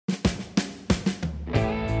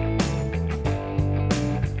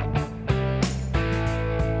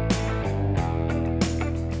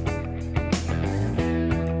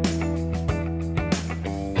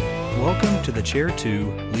to the Chair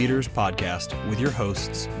 2 Leaders Podcast with your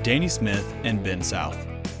hosts, Danny Smith and Ben South.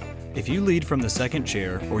 If you lead from the second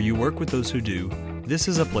chair or you work with those who do, this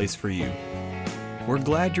is a place for you. We're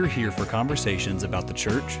glad you're here for conversations about the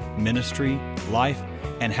church, ministry, life,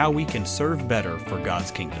 and how we can serve better for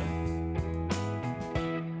God's kingdom.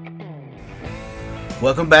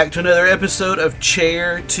 Welcome back to another episode of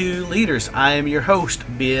Chair 2 Leaders. I am your host,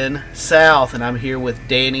 Ben South, and I'm here with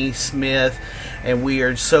Danny Smith, and we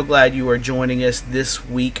are so glad you are joining us this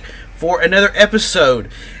week for another episode.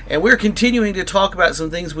 And we're continuing to talk about some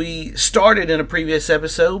things we started in a previous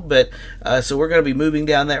episode, but so we're going to be moving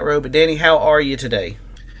down that road. But Danny, how are you today?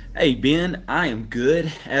 Hey, Ben, I am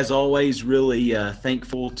good. As always, really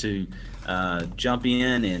thankful to jump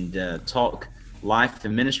in and talk life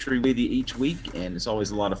and ministry with you each week, and it's always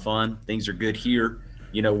a lot of fun. Things are good here.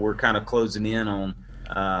 You know, we're kind of closing in on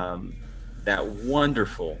that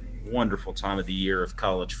wonderful time of the year of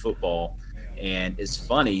college football. And it's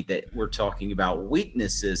funny that we're talking about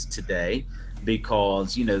weaknesses today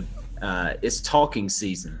because, you know, it's talking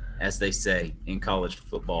season, as they say in college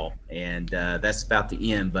football. And that's about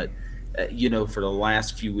the end. But, you know, for the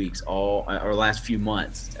last few weeks, last few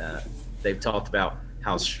months, they've talked about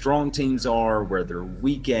how strong teams are, where they're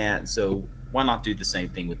weak at. So why not do the same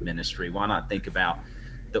thing with ministry? Why not think about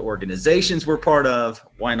the organizations we're part of?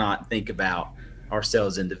 Why not think about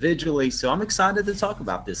ourselves individually? So I'm excited to talk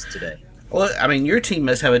about this today. Well, I mean, your team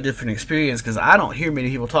must have a different experience because I don't hear many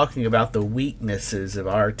people talking about the weaknesses of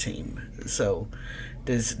our team. So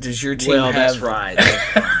does your team have... That's right.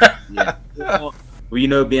 Yeah. Well, you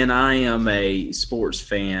know, Ben, I am a sports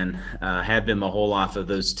fan, have been my whole life, of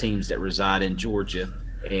those teams that reside in Georgia,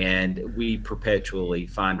 and we perpetually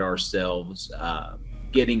find ourselves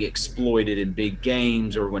getting exploited in big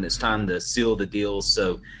games or when it's time to seal the deal.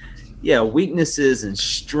 So, yeah, weaknesses and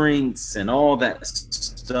strengths and all that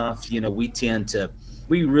stuff, you know, we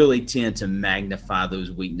really tend to magnify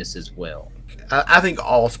those weaknesses well. I think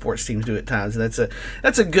all sports teams do at times, and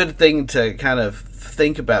that's a good thing to kind of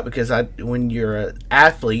think about because when you're an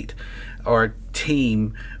athlete or a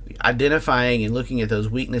team, identifying and looking at those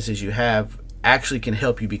weaknesses you have actually can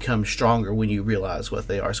help you become stronger when you realize what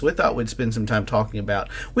they are. So we thought we'd spend some time talking about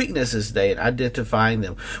weaknesses today and identifying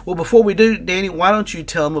them. Well, before we do, Danny, why don't you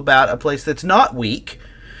tell them about a place that's not weak,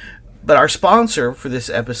 but our sponsor for this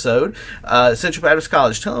episode, Central Baptist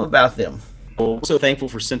College. Tell them about them. Well, we're so thankful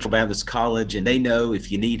for Central Baptist College, and they know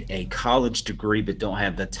if you need a college degree but don't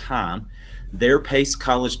have the time, their PACE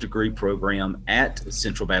college degree program at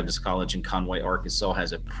Central Baptist College in Conway, Arkansas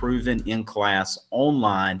has a proven in-class,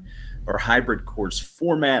 online, or hybrid course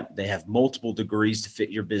format. They have multiple degrees to fit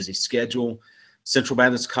your busy schedule. Central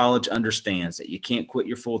Baptist College understands that you can't quit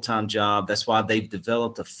your full-time job. That's why they've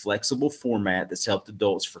developed a flexible format that's helped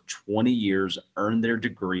adults for 20 years earn their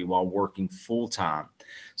degree while working full-time.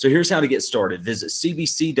 So here's how to get started. Visit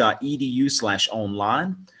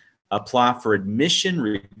cbc.edu/online. Apply for admission,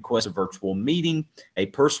 request a virtual meeting. A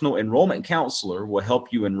personal enrollment counselor will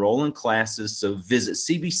help you enroll in classes. So visit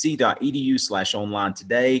cbc.edu/online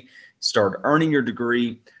today. Start earning your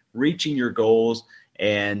degree, reaching your goals,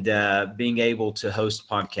 and being able to host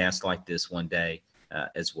podcasts like this one day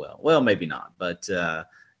as well. Well, maybe not, but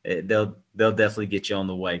they'll definitely get you on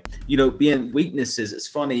the way. You know, being weaknesses, it's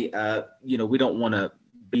funny, you know, we don't want to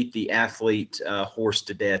beat the athlete horse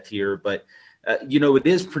to death here, but you know, it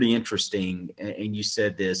is pretty interesting, and you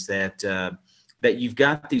said this, that you've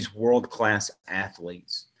got these world-class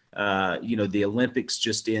athletes. You know, the Olympics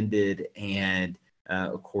just ended, and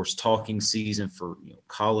of course, talking season for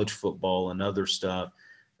college football and other stuff.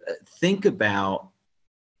 Think about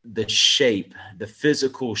the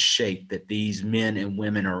physical shape that these men and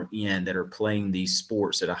women are in that are playing these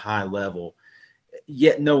sports at a high level,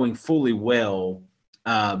 yet knowing fully well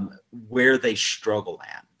where they struggle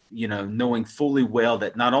at. You know, knowing fully well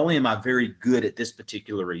that not only am I very good at this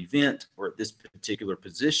particular event or at this particular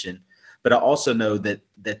position, but I also know that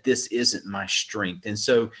this isn't my strength. And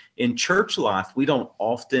so in church life, we don't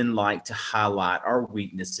often like to highlight our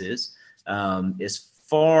weaknesses. It's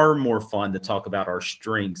far more fun to talk about our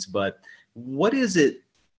strengths. But what is it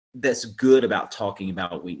that's good about talking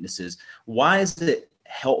about weaknesses? Why is it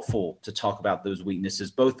helpful to talk about those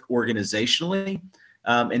weaknesses, both organizationally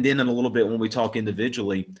and then in a little bit when we talk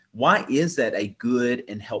individually? Why is that a good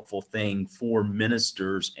and helpful thing for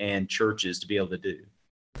ministers and churches to be able to do?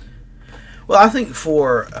 Well, I think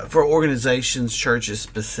for organizations, churches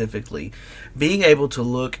specifically, being able to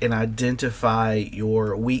look and identify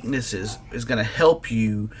your weaknesses is going to help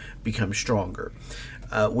you become stronger.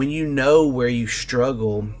 When you know where you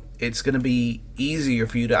struggle, it's going to be easier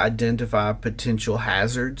for you to identify potential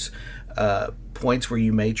hazards, points where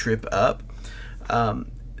you may trip up.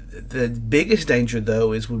 The biggest danger,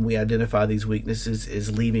 though, is when we identify these weaknesses,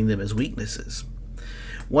 is leaving them as weaknesses.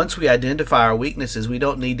 Once we identify our weaknesses, we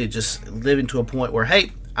don't need to just live into a point where,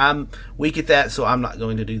 hey, I'm weak at that, so I'm not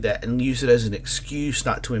going to do that, and use it as an excuse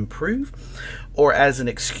not to improve, or as an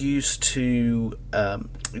excuse to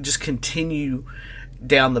just continue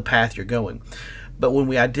down the path you're going. But when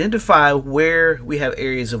we identify where we have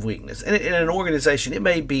areas of weakness, and in an organization, it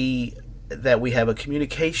may be that we have a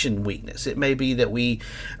communication weakness. It may be that we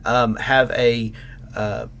have a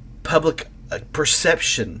public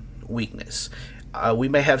perception weakness. We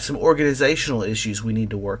may have some organizational issues we need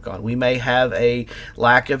to work on. We may have a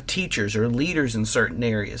lack of teachers or leaders in certain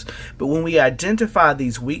areas. But when we identify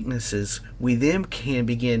these weaknesses, we then can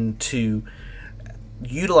begin to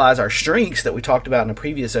utilize our strengths that we talked about in a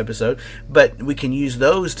previous episode, but we can use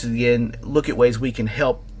those to then look at ways we can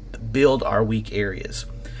help build our weak areas.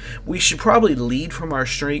 We should probably lead from our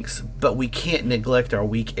strengths, but we can't neglect our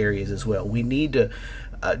weak areas as well. We need to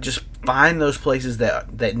just find those places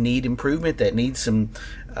that need improvement, that need some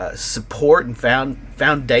support and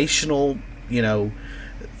foundational,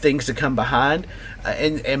 things to come behind,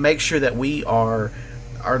 and make sure that we are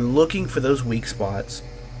looking for those weak spots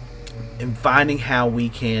and finding how we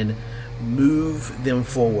can move them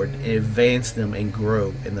forward and advance them and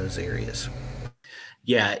grow in those areas.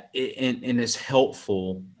 Yeah, and it's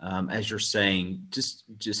helpful, as you're saying, just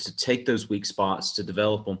to take those weak spots, to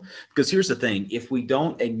develop them. Because here's the thing, if we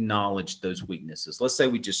don't acknowledge those weaknesses, let's say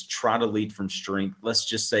we just try to lead from strength. Let's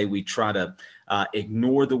just say we try to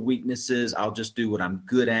ignore the weaknesses. I'll just do what I'm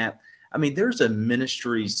good at. I mean, there's a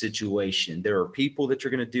ministry situation. There are people that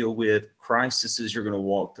you're going to deal with, crises you're going to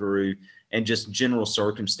walk through, and just general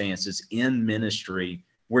circumstances in ministry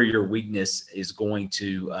where your weakness is going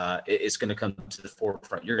to come to the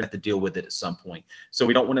forefront. You're going to have to deal with it at some point. So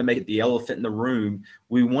we don't want to make it the elephant in the room.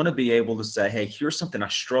 We want to be able to say, hey, here's something I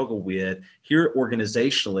struggle with here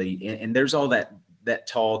organizationally. And there's all that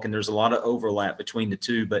talk, and there's a lot of overlap between the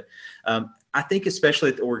two. But I think especially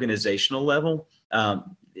at the organizational level,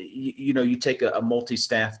 you take a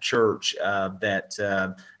multi-staff church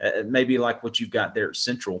that maybe like what you've got there at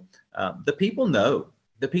Central. The people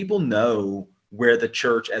know where the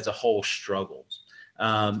church as a whole struggles.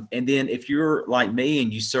 And then if you're like me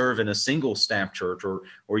and you serve in a single staff church,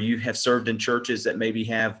 or you have served in churches that maybe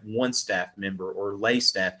have one staff member or lay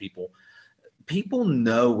staff people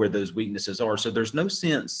know where those weaknesses are. So there's no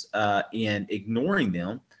sense in ignoring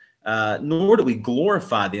them, nor do we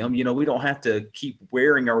glorify them. We don't have to keep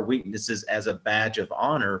wearing our weaknesses as a badge of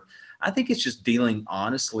honor. I think it's just dealing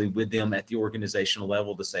honestly with them at the organizational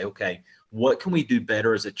level to say, okay, what can we do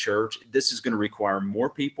better as a church? This is going to require more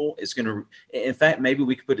people. In fact, maybe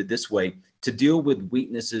we could put it this way: to deal with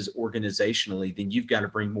weaknesses organizationally, then you've got to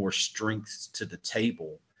bring more strengths to the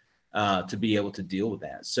table to be able to deal with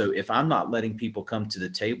that. So if I'm not letting people come to the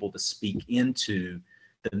table to speak into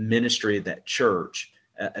the ministry of that church,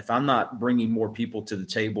 if I'm not bringing more people to the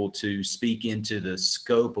table to speak into the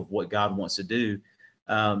scope of what God wants to do,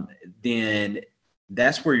 then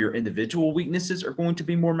that's where your individual weaknesses are going to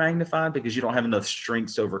be more magnified, because you don't have enough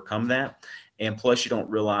strengths to overcome that. And plus, you don't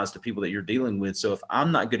realize the people that you're dealing with. So if I'm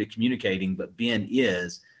not good at communicating, but Ben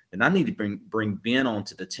is, then I need to bring Ben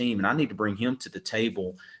onto the team, and I need to bring him to the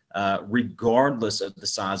table, regardless of the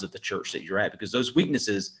size of the church that you're at, because those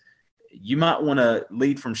weaknesses, you might want to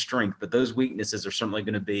lead from strength, but those weaknesses are certainly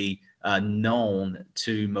going to be known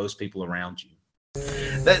to most people around you.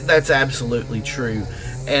 That's absolutely true.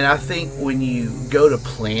 And I think when you go to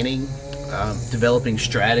planning, developing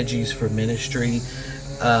strategies for ministry,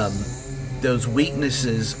 those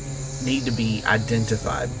weaknesses need to be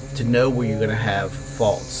identified to know where you're going to have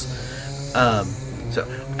faults. So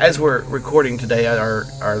as we're recording today,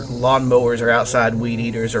 our lawn mowers are outside, weed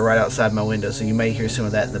eaters are right outside my window, so you may hear some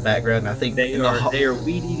of that in the background. I think they are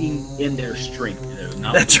weed eating in their strength.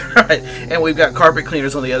 That's right. And we've got carpet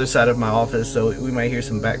cleaners on the other side of my office, so we may hear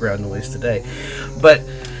some background noise today. But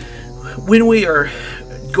when we are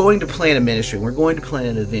going to plan a ministry, we're going to plan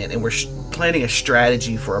an event, and we're planning a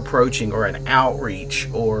strategy for approaching or an outreach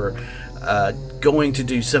or going to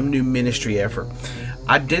do some new ministry effort,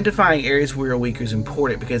 identifying areas where we're weak is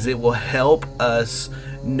important, because it will help us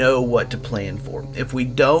know what to plan for. If we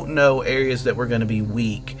don't know areas that we're going to be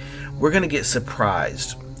weak, we're going to get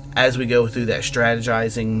surprised as we go through that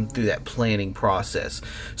strategizing, through that planning process.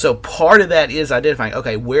 So part of that is identifying,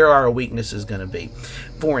 okay, where are our weaknesses going to be?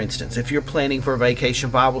 For instance, if you're planning for a vacation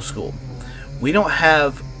Bible school, we don't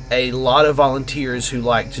have a lot of volunteers who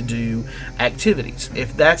like to do activities.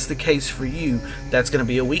 If that's the case for you, that's going to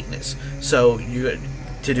be a weakness. So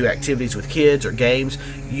to do activities with kids or games,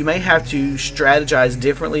 you may have to strategize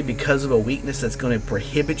differently because of a weakness that's going to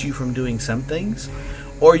prohibit you from doing some things.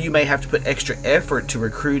 Or you may have to put extra effort to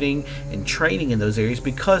recruiting and training in those areas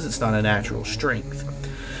because it's not a natural strength.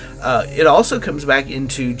 It also comes back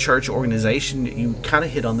into church organization. You kind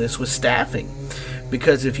of hit on this with staffing.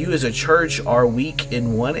 Because if you as a church are weak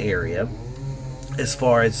in one area, as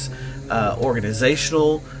far as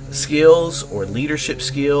organizational skills or leadership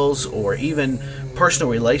skills or even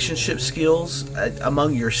personal relationship skills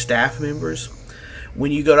among your staff members,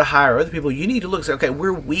 when you go to hire other people, you need to look and say, okay,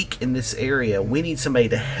 we're weak in this area. We need somebody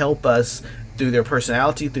to help us through their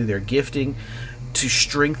personality, through their gifting, to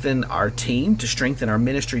strengthen our team, to strengthen our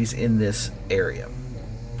ministries in this area.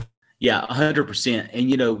 Yeah, 100%.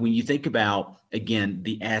 And, when you think about, again,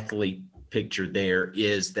 the athlete picture there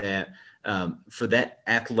is that for that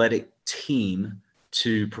athletic team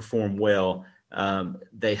to perform well,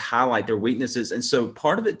 they highlight their weaknesses. And so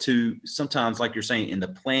part of it too, sometimes, like you're saying, in the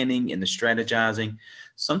planning, in the strategizing,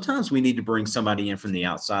 sometimes we need to bring somebody in from the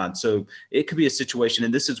outside. So it could be a situation,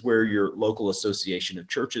 and this is where your local association of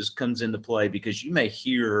churches comes into play, because you may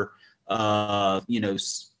hear,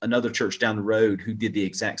 another church down the road who did the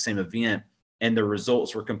exact same event, and the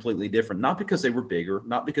results were completely different, not because they were bigger,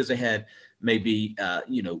 not because they had maybe,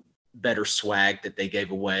 better swag that they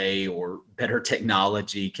gave away or better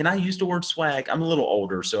technology. Can I use the word swag? I'm a little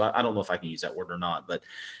older, so I don't know if I can use that word or not, but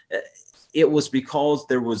it was because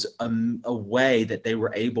there was a way that they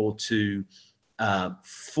were able to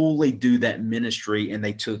fully do that ministry, and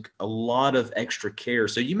they took a lot of extra care.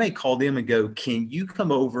 So you may call them and go, can you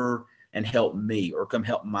come over and help me or come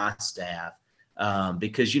help my staff?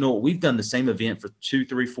 Because we've done the same event for 2,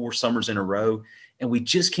 3, 4 summers in a row, and we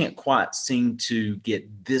just can't quite seem to get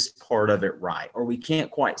this part of it right, or we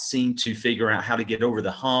can't quite seem to figure out how to get over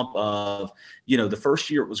the hump of, the first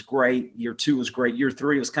year it was great, year 2 was great, year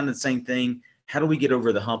 3 it was kind of the same thing. How do we get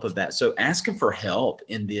over the hump of that? So asking for help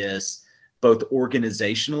in this, both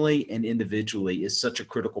organizationally and individually, is such a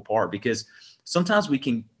critical part, because sometimes we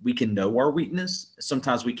can know our weakness.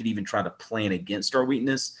 Sometimes we can even try to plan against our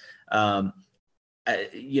weakness.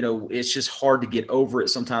 It's just hard to get over it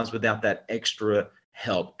sometimes without that extra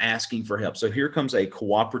help, asking for help. So here comes a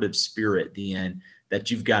cooperative spirit then that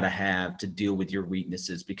you've got to have to deal with your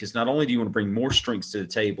weaknesses, because not only do you want to bring more strengths to the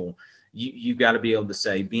table, you've got to be able to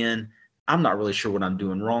say, Ben, I'm not really sure what I'm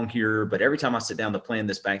doing wrong here, but every time I sit down to plan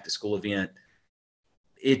this back to school event,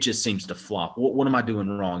 it just seems to flop. What am I doing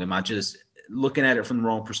wrong? Am I just looking at it from the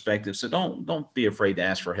wrong perspective? So don't be afraid to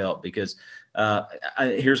ask for help, because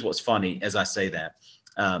here's what's funny as I say that.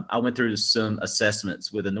 I went through some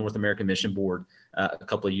assessments with the North American Mission Board a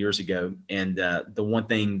couple of years ago. And the one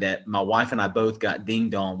thing that my wife and I both got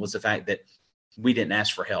dinged on was the fact that we didn't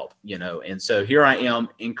ask for help, And so here I am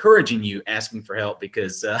encouraging you, asking for help,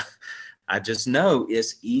 because I just know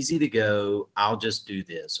it's easy to go, I'll just do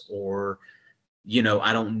this, or,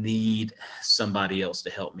 I don't need somebody else to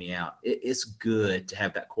help me out. It's good to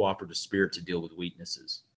have that cooperative spirit to deal with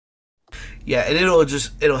weaknesses. Yeah, and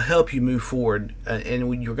it'll help you move forward,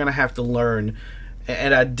 and you're going to have to learn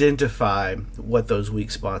and identify what those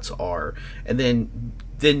weak spots are, and then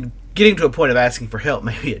getting to a point of asking for help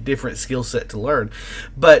may be a different skill set to learn.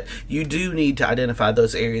 But you do need to identify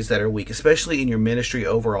those areas that are weak, especially in your ministry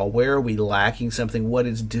overall. Where are we lacking something? What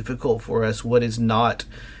is difficult for us? What is not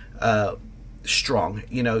strong?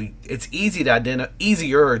 It's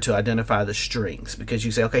easier to identify the strengths, because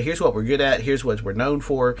you say, okay, here's what we're good at, here's what we're known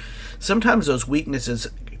for. Sometimes those weaknesses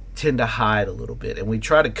tend to hide a little bit, and we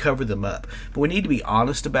try to cover them up, but we need to be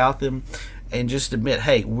honest about them and just admit,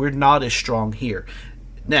 hey, we're not as strong here.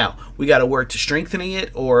 Now we got to work to strengthening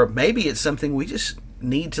it, or maybe it's something we just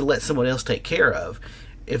need to let someone else take care of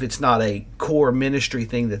if it's not a core ministry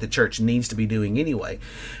thing that the church needs to be doing anyway.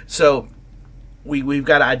 So we've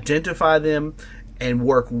got to identify them and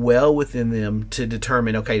work well within them to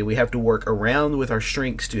determine, okay, do we have to work around with our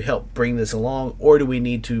strengths to help bring this along, or do we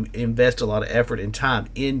need to invest a lot of effort and time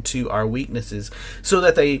into our weaknesses so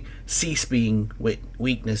that they cease being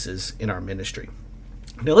weaknesses in our ministry?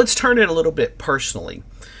 Now let's turn it a little bit personally.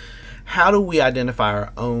 How do we identify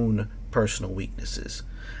our own personal weaknesses?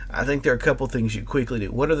 I think there are a couple things you quickly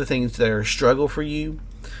do. What are the things that are a struggle for you?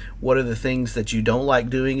 What are the things that you don't like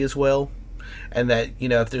doing as well? And that,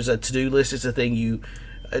 if there's a to-do list, it's a thing you,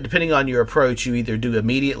 depending on your approach, you either do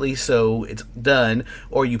immediately so it's done,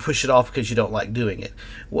 or you push it off because you don't like doing it.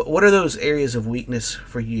 What are those areas of weakness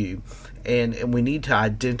for you? And we need to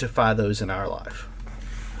identify those in our life.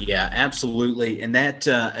 Yeah, absolutely. And that,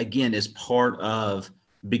 again, is part of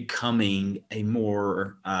becoming a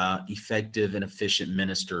more effective and efficient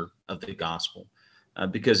minister of the gospel.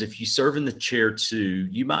 Because if you serve in the chair 2,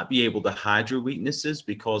 you might be able to hide your weaknesses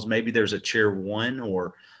because maybe there's a chair 1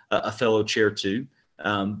 or a fellow chair 2.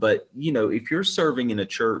 But, if you're serving in a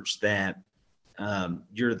church that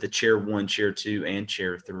you're the chair 1, chair 2, and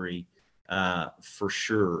chair 3, for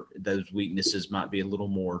sure, those weaknesses might be a little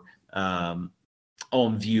more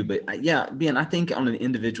on view. But Ben, I think on an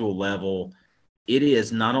individual level, it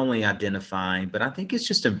is not only identifying, but I think it's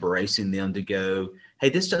just embracing them to go, hey,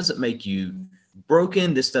 this doesn't make you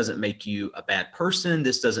broken. This doesn't make you a bad person.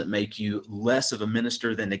 This doesn't make you less of a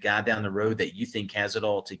minister than the guy down the road that you think has it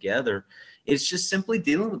all together. It's just simply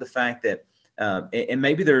dealing with the fact that, and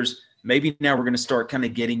maybe now we're going to start kind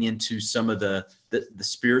of getting into some of the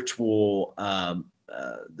spiritual,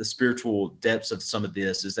 the spiritual depths of some of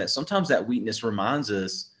this, is that sometimes that weakness reminds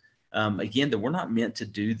us, again, that we're not meant to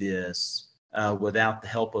do this without the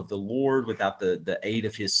help of the Lord, without the aid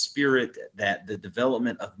of his Spirit, that the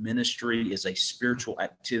development of ministry is a spiritual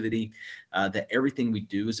activity, that everything we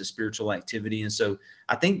do is a spiritual activity. And so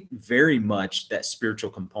I think very much that spiritual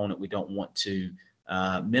component we don't want to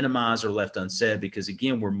minimize or left unsaid, because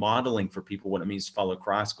again, we're modeling for people what it means to follow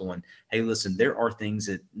Christ, going, hey, listen, there are things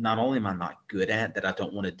that not only am I not good at, that I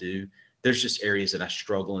don't want to do, there's just areas that I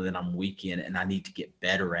struggle and that I'm weak in and I need to get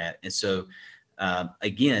better at. And so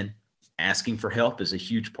again, asking for help is a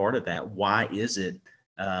huge part of that. Why is it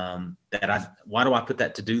why do I put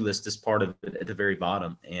that to-do list as part of it at the very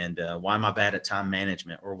bottom? And why am I bad at time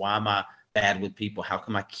management? Or why am I bad with people? How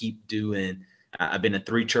come I keep doing, I've been in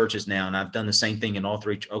 3 churches now and I've done the same thing in all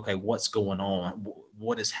 3. Okay, what's going on?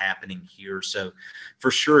 What is happening here? So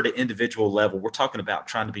for sure, at an individual level, we're talking about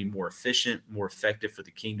trying to be more efficient, more effective for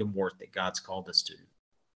the kingdom work that God's called us to.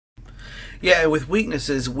 Yeah, with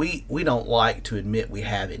weaknesses, we don't like to admit we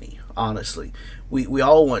have any, honestly. We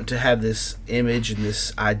all want to have this image and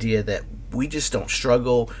this idea that we just don't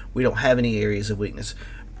struggle, we don't have any areas of weakness,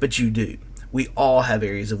 but you do. We all have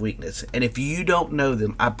areas of weakness. And if you don't know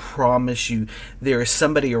them, I promise you there is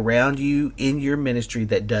somebody around you in your ministry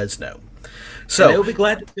that does know. So and they'll be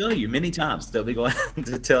glad to tell you many times. They'll be glad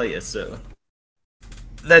to tell you. So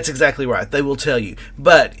that's exactly right. They will tell you.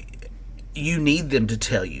 But you need them to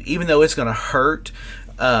tell you. Even though it's going to hurt,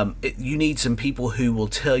 you need some people who will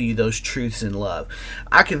tell you those truths in love.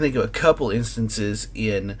 I can think of a couple instances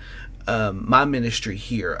in my ministry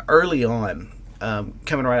here. Early on,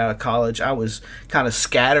 coming right out of college, I was kind of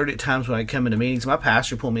scattered at times when I come into meetings. My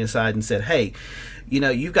pastor pulled me aside and said, hey,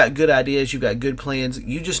 you've got good ideas, you've got good plans.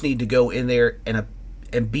 You just need to go in there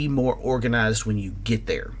and be more organized when you get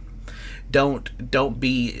there. Don't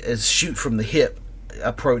be as shoot from the hip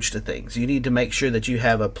approach to things. You need to make sure that you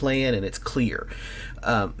have a plan and it's clear.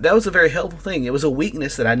 That was a very helpful thing. It was a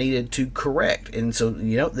weakness that I needed to correct. And so,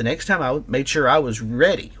 the next time I made sure I was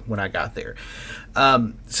ready when I got there.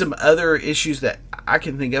 Some other issues that I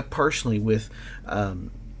can think of personally with,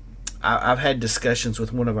 I've had discussions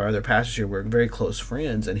with one of our other pastors here. We're very close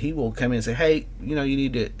friends, and he will come in and say, hey, you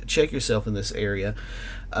need to check yourself in this area.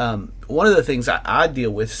 One of the things I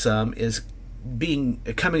deal with some is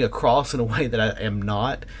coming across in a way that I am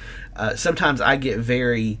not. Sometimes I get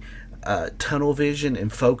very tunnel vision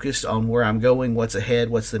and focused on where I'm going, what's ahead,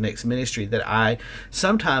 what's the next ministry, that I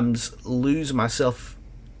sometimes lose myself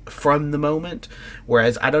from the moment,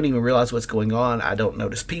 whereas I don't even realize what's going on. I don't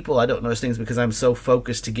notice people, I don't notice things, because I'm so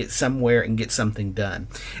focused to get somewhere and get something done.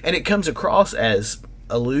 And it comes across as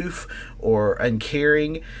aloof or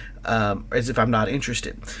uncaring, as if I'm not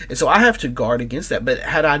interested. And so I have to guard against that. But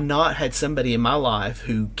had I not had somebody in my life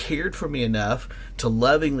who cared for me enough to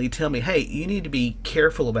lovingly tell me, hey, you need to be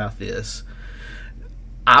careful about this,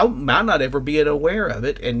 I might not ever be aware of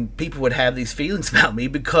it, and people would have these feelings about me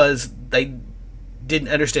because they didn't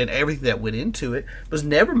understand everything that went into it. It was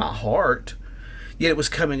never my heart, yet it was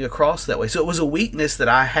coming across that way. So it was a weakness that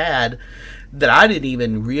I had that I didn't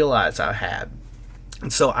even realize I had.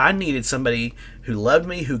 And so I needed somebody who loved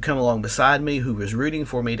me, who come along beside me, who was rooting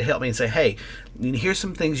for me, to help me and say, hey, here's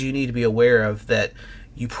some things you need to be aware of that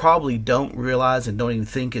you probably don't realize and don't even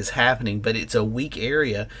think is happening, but it's a weak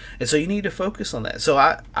area, and so you need to focus on that. So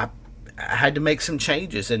I had to make some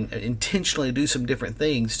changes and intentionally do some different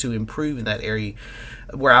things to improve in that area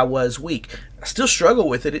where I was weak. I still struggle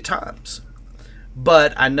with it at times,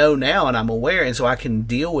 but I know now and I'm aware, and so I can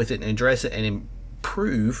deal with it and address it and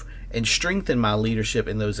improve and strengthen my leadership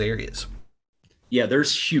in those areas. Yeah,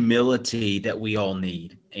 there's humility that we all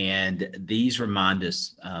need. And these remind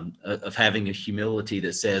us of having a humility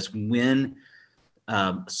that says, when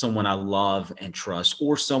someone I love and trust,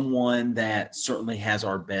 or someone that certainly has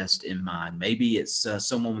our best in mind, maybe it's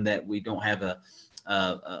someone that we don't have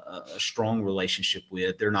a strong relationship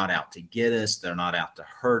with. They're not out to get us. They're not out to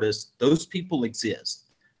hurt us. Those people exist.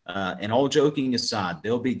 And all joking aside,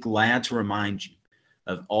 they'll be glad to remind you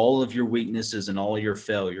of all of your weaknesses and all of your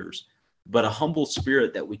failures. But a humble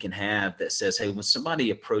spirit that we can have that says, hey, when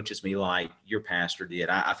somebody approaches me like your pastor did,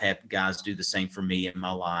 I've had guys do the same for me in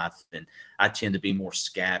my life, and I tend to be more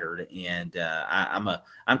scattered. And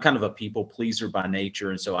I'm kind of a people pleaser by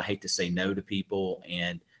nature, and so I hate to say no to people,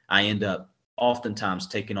 and I end up oftentimes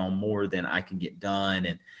taking on more than I can get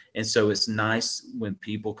done. And so it's nice when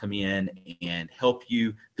people come in and help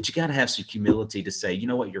you, but you got to have some humility to say, you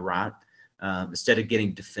know what, you're right, instead of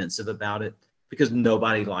getting defensive about it. Because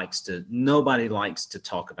nobody likes to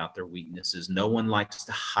talk about their weaknesses. No one likes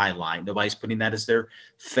to highlight. Nobody's putting that as their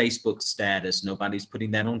Facebook status. Nobody's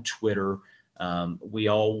putting that on Twitter. We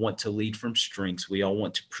all want to lead from strengths. We all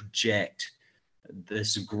want to project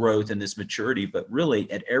this growth and this maturity. But really,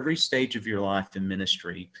 at every stage of your life in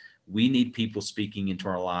ministry, we need people speaking into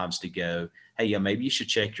our lives to go, hey, yeah, maybe you should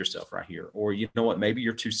check yourself right here. Or, you know what, maybe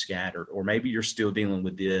you're too scattered, or maybe you're still dealing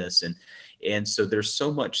with this. And so there's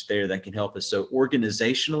so much there that can help us. So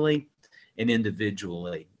organizationally and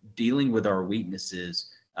individually, dealing with our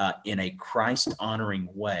weaknesses in a Christ-honoring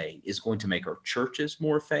way is going to make our churches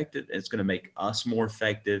more effective. It's going to make us more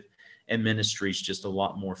effective, and ministry is just a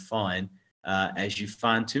lot more fun as you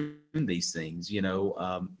fine-tune these things.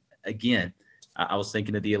 Again, I was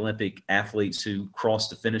thinking of the Olympic athletes who crossed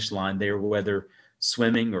the finish line there, whether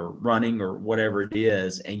swimming or running or whatever it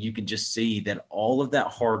is, and you can just see that all of that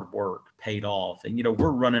hard work paid off. And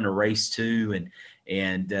we're running a race too,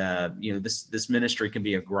 and this ministry can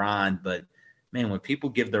be a grind, but man, when people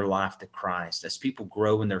give their life to Christ, as people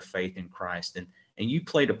grow in their faith in Christ, and you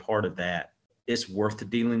played a part of that, it's worth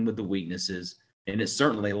dealing with the weaknesses. And it's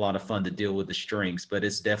certainly a lot of fun to deal with the strengths, but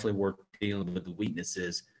it's definitely worth dealing with the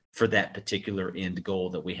weaknesses for that particular end goal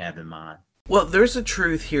that we have in mind. Well, there's a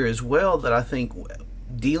truth here as well that I think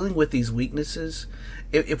dealing with these weaknesses,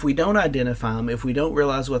 if we don't identify them, if we don't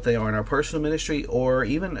realize what they are in our personal ministry or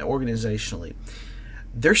even organizationally,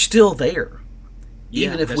 they're still there.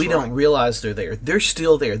 Even if we don't realize they're there, they're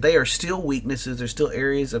still there. They are still weaknesses. They're still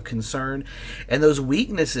areas of concern. And those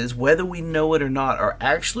weaknesses, whether we know it or not, are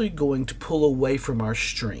actually going to pull away from our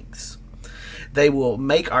strengths. They will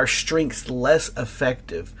make our strengths less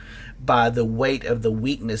effective by the weight of the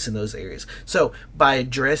weakness in those areas. So by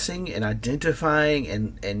addressing and identifying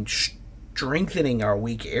and strengthening our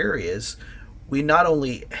weak areas, we not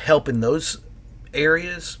only help in those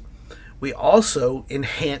areas, we also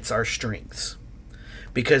enhance our strengths,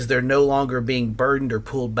 because they're no longer being burdened or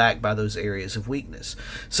pulled back by those areas of weakness.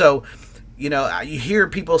 So, you hear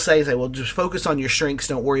people say, well, just focus on your strengths,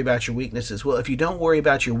 don't worry about your weaknesses. Well, if you don't worry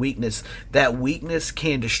about your weakness, that weakness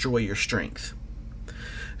can destroy your strength.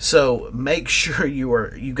 So make sure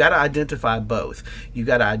you got to identify both. You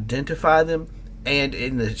got to identify them, and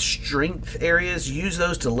in the strength areas, use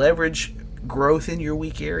those to leverage growth in your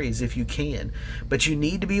weak areas if you can. But you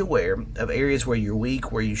need to be aware of areas where you're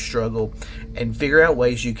weak, where you struggle, and figure out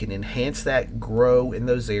ways you can enhance that, grow in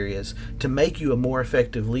those areas to make you a more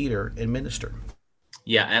effective leader and minister.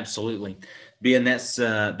 Yeah, absolutely. Ben,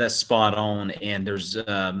 that's spot on. And there's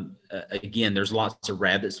again, there's lots of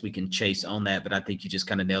rabbits we can chase on that, but I think you just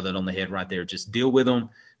kind of nailed it on the head right there. Just deal with them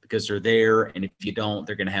because they're there, and if you don't,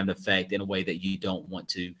 they're going to have an effect in a way that you don't want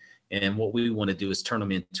to. And what we want to do is turn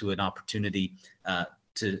them into an opportunity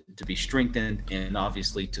to be strengthened, and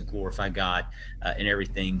obviously to glorify God in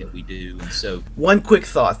everything that we do. And so, one quick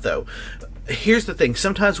thought though. Here's the thing.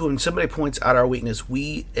 Sometimes when somebody points out our weakness,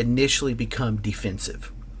 we initially become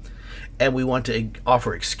defensive. And we want to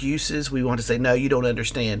offer excuses. We want to say, no, you don't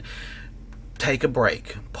understand. Take a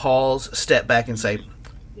break. Pause, step back and say,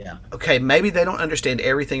 yeah, okay, maybe they don't understand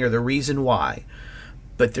everything or the reason why,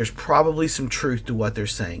 but there's probably some truth to what they're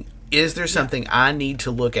saying. Is there something I need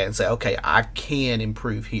to look at and say, okay, I can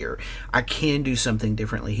improve here. I can do something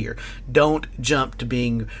differently here. Don't jump to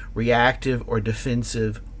being reactive or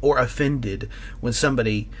defensive or offended when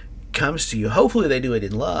somebody comes to you. Hopefully they do it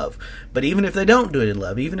in love. But even if they don't do it in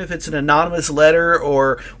love, even if it's an anonymous letter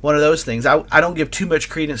or one of those things, I don't give too much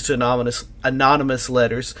credence to anonymous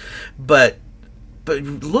letters, but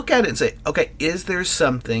look at it and say, okay, is there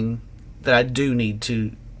something that I do need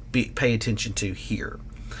to pay attention to here?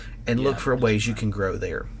 And look for ways you can grow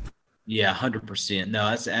there. Yeah, 100%. No,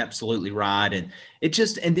 that's absolutely right. And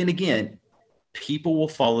and then again, people will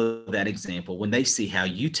follow that example when they see how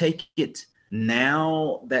you take it.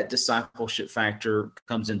 Now that discipleship factor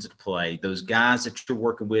comes into play. Those guys that you're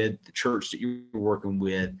working with, the church that you're working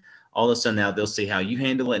with, all of a sudden now they'll see how you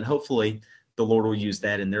handle it, and hopefully the Lord will use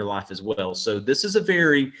that in their life as well. So this is a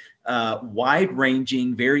very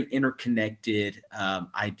wide-ranging, very interconnected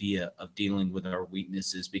idea of dealing with our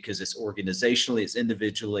weaknesses, because it's organizationally, it's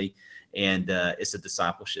individually, and it's a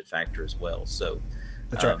discipleship factor as well. So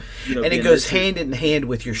that's right, and it goes hand in hand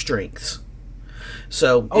with your strengths.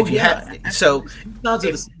 So if you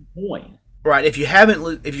the same point. Right. If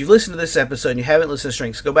you've listened to this episode and you haven't listened to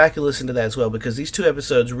Strengths, go back and listen to that as well, because these two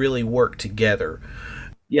episodes really work together.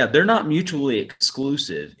 Yeah, they're not mutually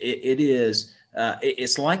exclusive. It is.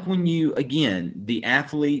 It's like when you, again, the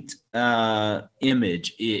athlete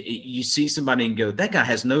image, you see somebody and go, that guy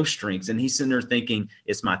has no strengths. And he's sitting there thinking,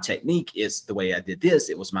 it's my technique. It's the way I did this.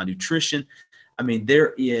 It was my nutrition. I mean,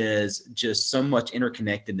 there is just so much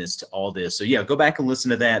interconnectedness to all this. So, yeah, go back and listen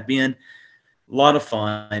to that. Ben, a lot of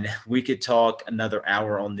fun. We could talk another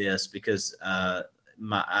hour on this, because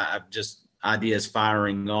I've just ideas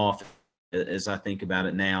firing off as I think about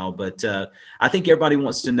it now. But I think everybody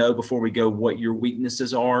wants to know, before we go, what your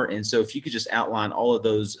weaknesses are. And so if you could just outline all of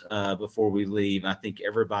those before we leave, I think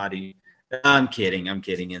everybody – I'm kidding.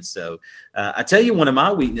 And so I tell you, one of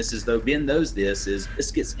my weaknesses, though, Ben knows this, is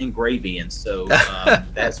biscuits and gravy. And so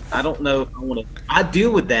that's – I don't know if I want to – I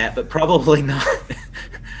deal with that, but probably not.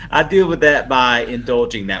 I deal with that by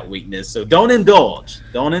indulging that weakness. So don't indulge.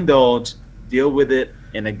 Deal with it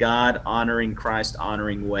in a God-honoring,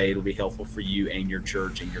 Christ-honoring way. It'll be helpful for you and your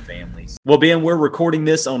church and your families. Well, Ben, we're recording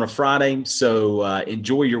this on a Friday, so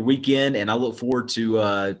enjoy your weekend, and I look forward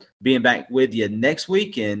to being back with you next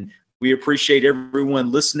week. And we appreciate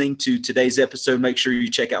everyone listening to today's episode. Make sure you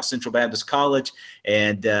check out Central Baptist College,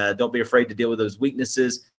 and don't be afraid to deal with those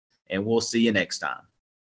weaknesses, and we'll see you next time.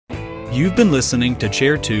 You've been listening to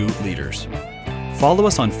Chair 2 Leaders. Follow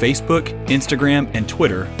us on Facebook, Instagram, and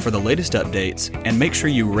Twitter for the latest updates, and make sure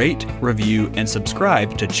you rate, review, and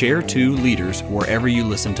subscribe to Chair 2 Leaders wherever you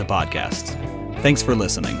listen to podcasts. Thanks for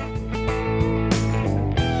listening.